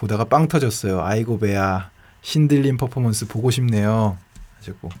두들기며 보다가 빵 터졌어요. 아이고 배야 신들림 퍼포먼스 보고 싶네요.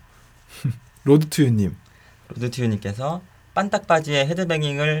 하셨고 로드투유님 로드투유님께서 반딱바지에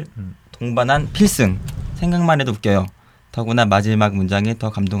헤드뱅잉을 동반한 필승 생각만 해도 웃겨요. 더구나 마지막 문장이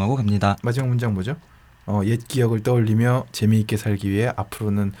더 감동하고 갑니다. 마지막 문장 뭐죠? 옛 기억을 떠올리며 재미있게 살기 위해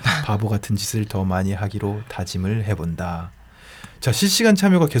앞으로는 바보 같은 짓을 더 많이 하기로 다짐을 해본다. 자, 실시간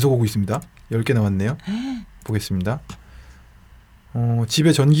참여가 계속 오고 있습니다. 10개 나왔네요. 보겠습니다.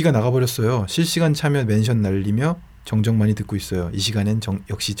 집에 전기가 나가버렸어요. 실시간 참여 멘션 날리며 정적만이 듣고 있어요. 이 시간엔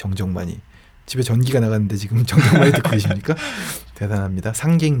역시 정적만이. 집에 전기가 나갔는데 지금 정적만이 듣고 계십니까? 대단합니다.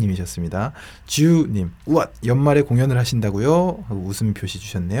 상객님이셨습니다. 주님, 우와, 연말에 공연을 하신다고요? 하고 웃음 표시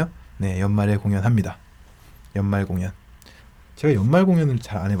주셨네요. 네, 연말에 공연합니다. 연말 공연. 제가 연말 공연을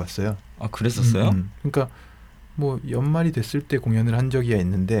잘 안 해봤어요. 아, 그랬었어요? 그러니까 뭐 연말이 됐을 때 공연을 한 적이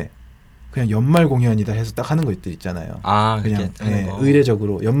있는데 그냥 연말 공연이다 해서 딱 하는 것들 있잖아요. 아, 그냥 하는 거.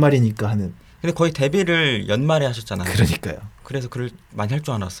 의례적으로 연말이니까 하는. 근데 거의 데뷔를 연말에 하셨잖아요. 그러니까요. 그래서 그걸 많이 할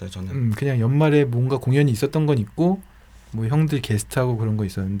줄 알았어요, 저는. 그냥 연말에 뭔가 공연이 있었던 건 있고 뭐 형들 게스트하고 그런 거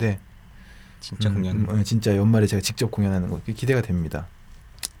있었는데 진짜 공연. 진짜 연말에 제가 직접 공연하는 거 기대가 됩니다.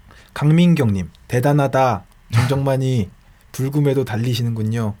 강민경님 대단하다. 정적만이 불금에도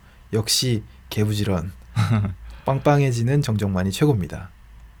달리시는군요. 역시 개부지런. 빵빵해지는 정적만이 최고입니다.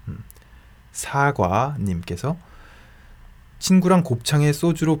 사과님께서 친구랑 곱창에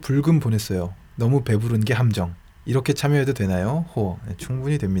소주로 불금 보냈어요. 너무 배부른 게 함정. 이렇게 참여해도 되나요? 네,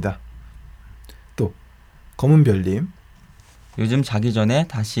 충분히 됩니다. 또 검은별님 요즘 자기 전에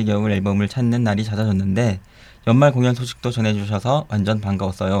다시 겨울 앨범을 찾는 날이 잦아졌는데 연말 공연 소식도 전해주셔서 완전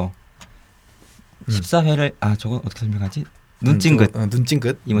반가웠어요. 14회를 저거 어떻게 설명하지? 눈찡긋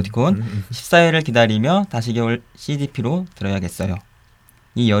눈찡긋 이모티콘 14회를 기다리며 다시 겨울 CDP로 들어야겠어요.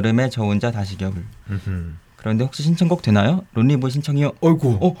 이 여름에 저 혼자 다시 겨울. 그런데 혹시 신청곡 되나요? 론리보이 신청이요.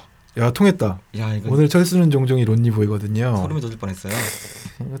 어이구. 야, 통했다. 야, 이거 오늘 철수는 종종이 론리보이거든요. 소름이 돋을 뻔했어요.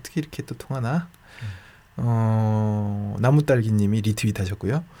 어떻게 이렇게 또 통하나? 나무딸기님이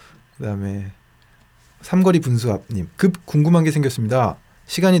리트윗하셨고요. 그다음에 삼거리 분수앞님 급 궁금한 게 생겼습니다.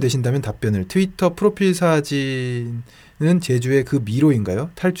 시간이 되신다면 답변을. 트위터 프로필 사진은 제주의 그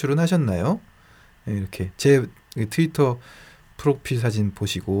미로인가요? 탈출은 하셨나요? 네, 이렇게 제 트위터 프로필 사진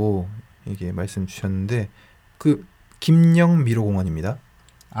보시고 이게 말씀 주셨는데 그 김영 미로공원입니다.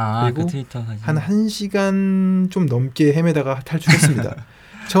 그리고 그 트위터 사진. 한 1시간 좀 넘게 헤매다가 탈출했습니다.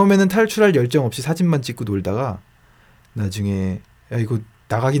 처음에는 탈출할 열정 없이 사진만 찍고 놀다가 나중에 야 이거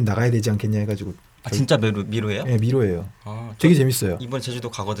나가긴 나가야 되지 않겠냐 해가지고 진짜 미로예요? 네, 미로예요. 되게 재밌어요. 이번 제주도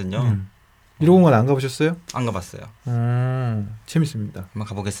가거든요. 미로공원 안 가보셨어요? 안 가봤어요. 재밌습니다. 한번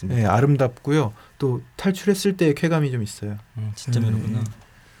가보겠습니다. 네, 아름답고요. 또 탈출했을 때의 쾌감이 좀 있어요. 진짜 미로구나.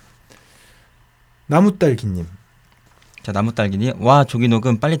 나무딸기님. 자, 나무딸기님. 와, 조기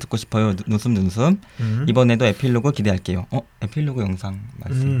녹음 빨리 듣고 싶어요. 눈숨. 이번에도 에필로그 기대할게요. 에필로그 영상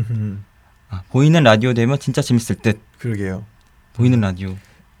말씀. 보이는 라디오 되면 진짜 재밌을 듯. 그러게요. 보이는 라디오.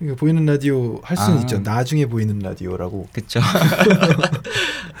 이거 보이는 라디오 할 수는 있죠. 나중에 보이는 라디오라고. 그렇죠.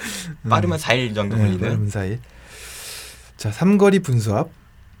 빠르면 4일 정도 걸리는. 빠르면 4일. 자, 삼거리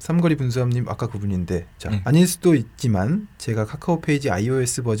분수앞님 아까 그분인데 자 아닐 수도 있지만 제가 카카오 페이지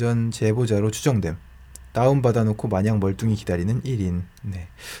iOS 버전 제보자로 추정됨. 다운받아놓고 마냥 멀뚱히 기다리는 1인. 네,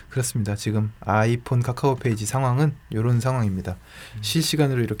 그렇습니다. 지금 아이폰 카카오 페이지 상황은 이런 상황입니다.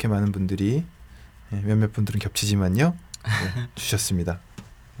 실시간으로 이렇게 많은 분들이 몇몇 분들은 겹치지만요 주셨습니다.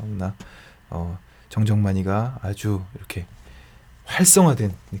 너무나 정적만이가 아주 이렇게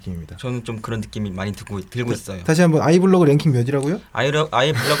활성화된 느낌입니다. 저는 좀 그런 느낌이 많이 들고 있어요. 다시 한번 아이블로그 랭킹 몇이라고요?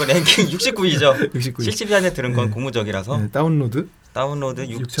 아이블로그 랭킹 69위죠. 69위. 70위 안에 들은 건 고무적이라서. 네, 다운로드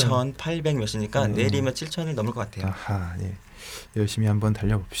 6,800 몇이니까 내리면 7,000이 넘을 것 같아요. 아하, 예. 열심히 한번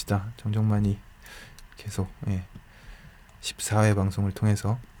달려봅시다. 정적만이 계속 14회 방송을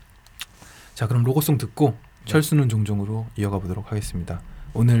통해서. 자, 그럼 로고송 듣고 철수는 종종으로 이어가 보도록 하겠습니다.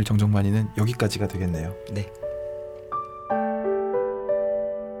 오늘 정적만이는 여기까지가 되겠네요. 네.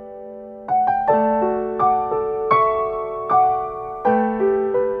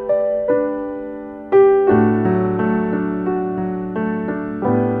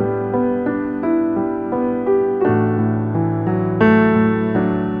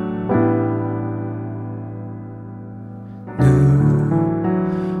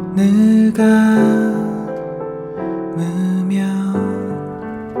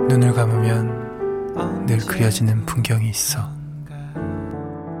 눈을 감으면 늘 그려지는 풍경이 있어.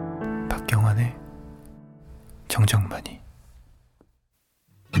 박경환의 정적만이.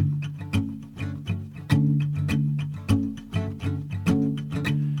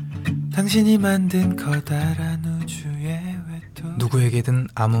 당신이 만든 커다란 우주의 외톨이. 누구에게든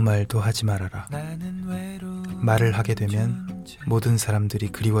아무 말도 하지 말아라. 말을 하게 되면 모든 사람들이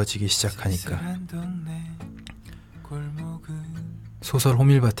그리워지기 시작하니까. 소설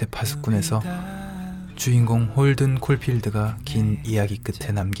호밀밭의 파수꾼에서 주인공 홀든 콜필드가 긴 이야기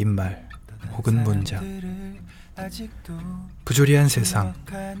끝에 남긴 말 혹은 문장. 부조리한 세상,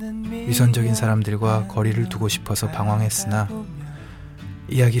 위선적인 사람들과 거리를 두고 싶어서 방황했으나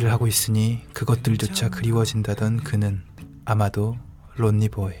이야기를 하고 있으니 그것들조차 그리워진다던 그는 아마도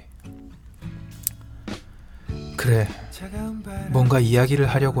론리보이. 그래, 뭔가 이야기를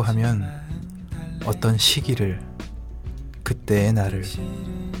하려고 하면 어떤 시기를, 그때의 나를,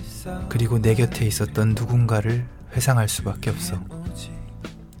 그리고 내 곁에 있었던 누군가를 회상할 수밖에 없어.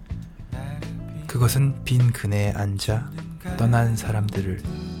 그것은 빈 그네에 앉아 떠난 사람들을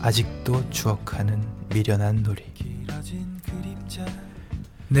아직도 추억하는 미련한 놀이.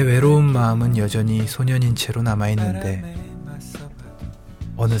 내 외로운 마음은 여전히 소년인 채로 남아있는데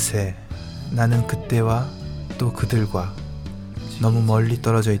어느새 나는 그때와 또 그들과 너무 멀리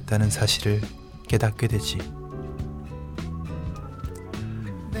떨어져 있다는 사실을 깨닫게 되지.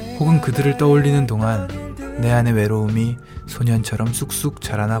 혹은 그들을 떠올리는 동안 내 안의 외로움이 소년처럼 쑥쑥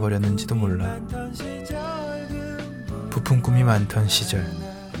자라나 버렸는지도 몰라. 부푼 꿈이 많던 시절,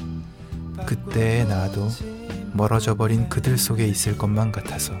 그때의 나도 멀어져 버린 그들 속에 있을 것만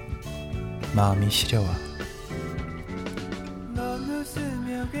같아서 마음이 시려와.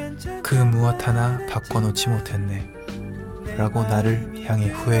 그 무엇 하나 바꿔놓지 못했네 라고 나를 향해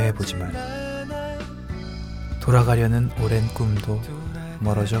후회해보지만 돌아가려는 오랜 꿈도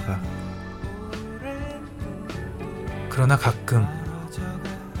멀어져가. 그러나 가끔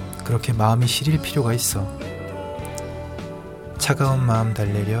그렇게 마음이 시릴 필요가 있어. 차가운 마음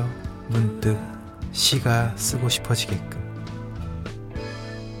달래려 문득 시가 쓰고 싶어지게끔.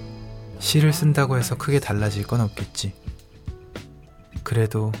 시를 쓴다고 해서 크게 달라질 건 없겠지.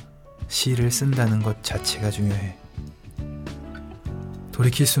 그래도 시를 쓴다는 것 자체가 중요해.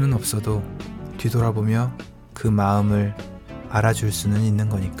 돌이킬 수는 없어도 뒤돌아보며 그 마음을 알아줄 수는 있는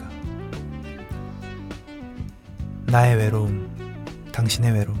거니까. 나의 외로움,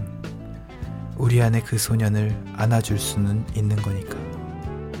 당신의 외로움, 우리 안에 그 소년을 안아줄 수는 있는 거니까.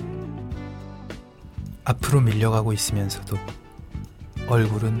 앞으로 밀려가고 있으면서도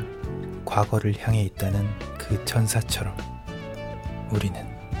얼굴은 과거를 향해 있다는 그 천사처럼 우리는.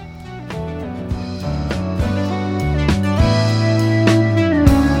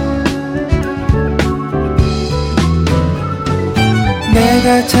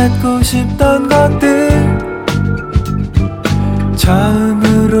 내가 찾고 싶던 것들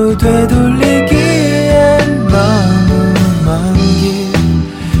처음으로 되돌리기엔 너무 먼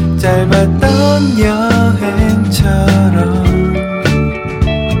길, 짧았던 여행처럼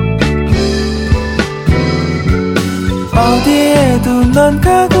어디에도 넌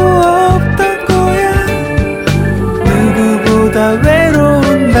가고